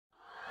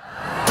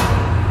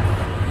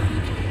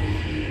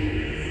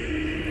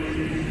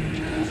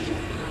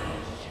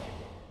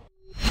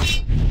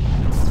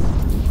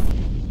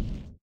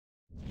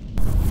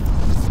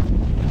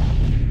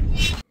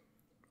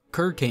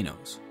Kir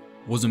Kanos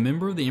was a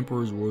member of the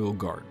Emperor's Royal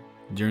Guard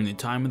during the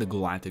time of the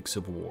Galactic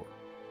Civil War.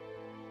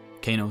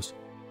 Kanos,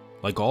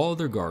 like all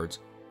other guards,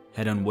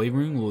 had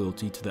unwavering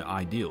loyalty to the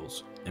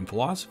ideals and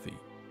philosophy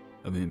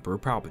of Emperor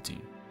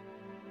Palpatine.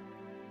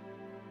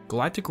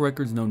 Galactic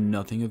records know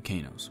nothing of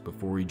Kanos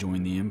before he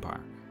joined the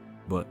Empire,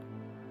 but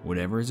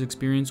whatever his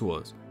experience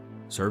was,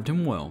 served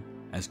him well,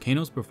 as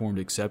Kanos performed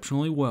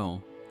exceptionally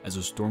well as a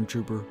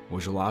stormtrooper,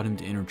 which allowed him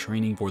to enter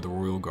training for the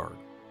Royal Guard.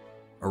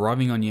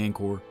 Arriving on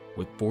Yankor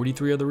with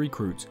 43 other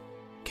recruits,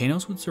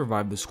 Kanos would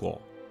survive the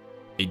Squall,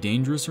 a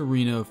dangerous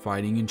arena of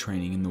fighting and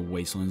training in the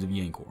wastelands of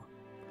Yankor.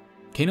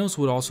 Kanos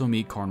would also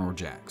meet Carnor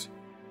Jax,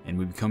 and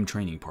would become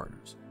training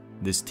partners.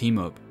 This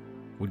team-up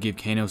would give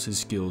Kanos his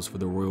skills for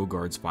the Royal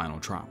Guard's final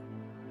trial.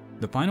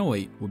 The final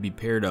 8 would be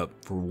paired up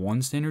for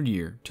one standard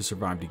year to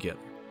survive together.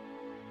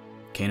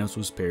 Kanos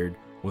was paired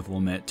with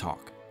Lamet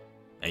Talk.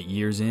 At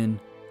year's end,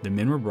 the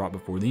men were brought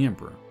before the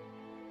Emperor.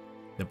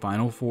 The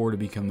final 4 to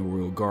become the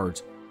Royal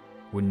Guards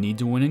would need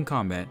to win in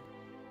combat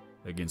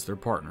against their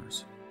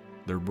partners,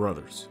 their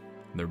brothers,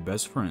 their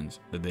best friends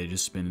that they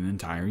just spent an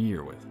entire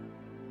year with.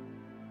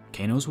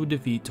 Kanos would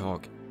defeat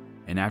Talk,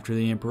 and after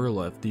the Emperor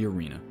left the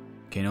arena,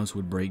 Kanos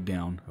would break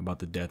down about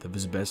the death of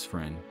his best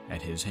friend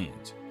at his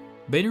hands.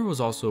 Vader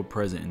was also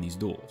present in these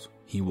duels.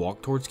 He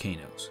walked towards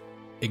Kanos,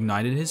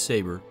 ignited his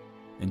saber,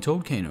 and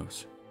told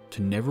Kanos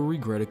to never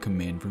regret a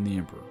command from the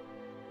Emperor.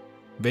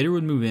 Vader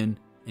would move in,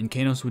 and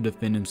Kanos would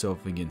defend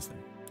himself against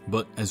them.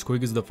 But as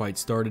quick as the fight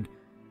started,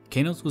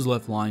 Kanos was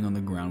left lying on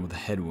the ground with a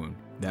head wound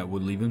that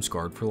would leave him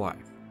scarred for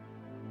life.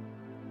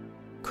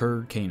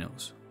 Kir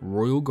Kanos,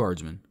 Royal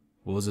Guardsman,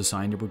 was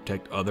assigned to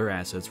protect other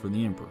assets for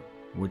the Emperor,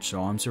 which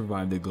saw him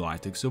survive the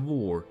Galactic Civil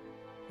War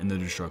and the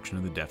destruction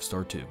of the Death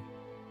Star 2.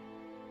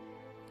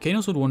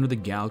 Kanos would wander the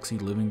galaxy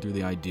living through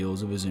the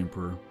ideals of his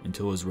Emperor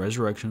until his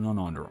resurrection on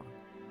Onderon.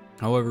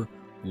 However,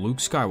 Luke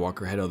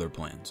Skywalker had other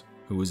plans,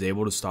 who was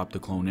able to stop the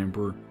clone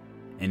Emperor,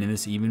 and in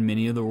this even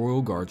many of the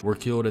Royal Guards were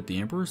killed at the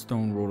Emperor's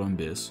throne world on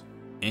Biss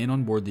and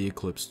on board the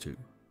Eclipse 2.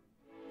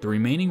 The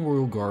remaining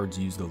Royal Guards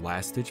used the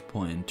last-ditch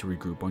plan to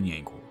regroup on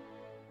Yankor.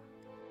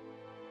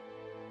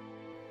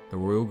 The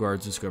Royal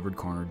Guards discovered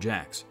Carnor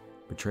Jax,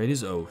 betrayed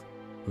his oath,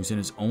 who sent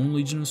his own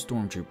legion of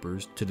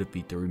stormtroopers to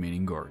defeat the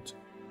remaining guards.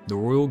 The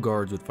Royal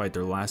Guards would fight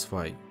their last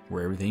fight,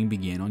 where everything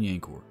began on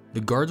Yankor.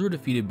 The guards were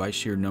defeated by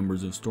sheer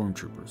numbers of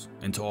stormtroopers,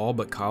 until all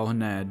but Kyle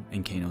Hanad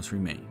and Kanos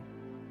remained.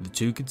 The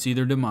two could see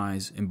their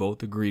demise, and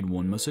both agreed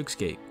one must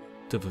escape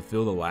to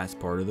fulfill the last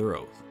part of their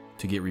oath,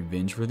 to get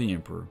revenge for the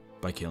Emperor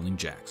by killing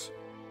Jax.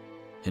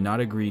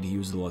 Hanad agreed he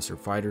was the lesser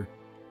fighter,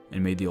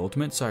 and made the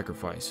ultimate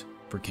sacrifice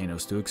for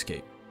Kanos to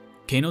escape.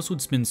 Kanos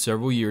would spend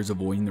several years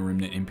avoiding the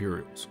remnant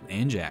Imperials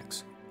and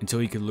Jax until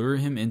he could lure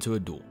him into a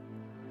duel,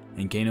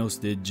 and Kanos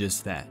did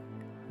just that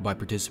by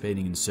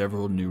participating in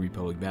several New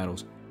Republic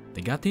battles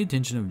that got the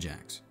attention of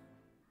Jax.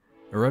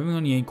 Arriving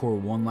on Yankor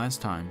one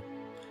last time,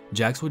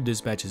 Jax would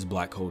dispatch his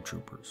Black Hole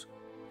troopers.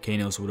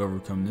 Kanos would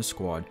overcome this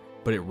squad,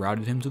 but it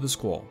routed him to the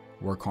Squall,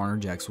 where Carnor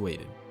Jax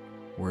waited.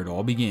 Where it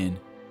all began,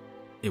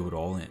 it would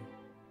all end.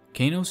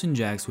 Kanos and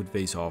Jax would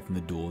face off in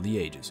the Duel of the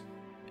Ages,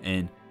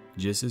 and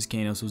just as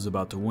Kanos was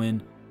about to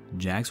win,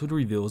 Jax would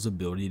reveal his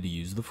ability to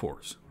use the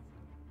Force.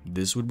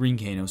 This would bring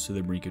Kanos to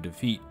the brink of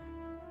defeat,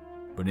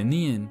 but in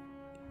the end,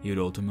 he would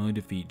ultimately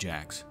defeat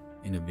Jax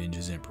and avenge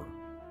his Emperor.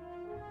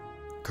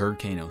 Kir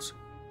Kanos,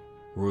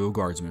 Royal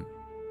Guardsman,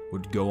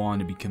 would go on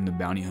to become the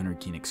bounty hunter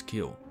Kenix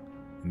Kill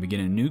and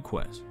begin a new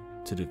quest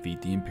to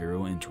defeat the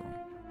Imperial Interim.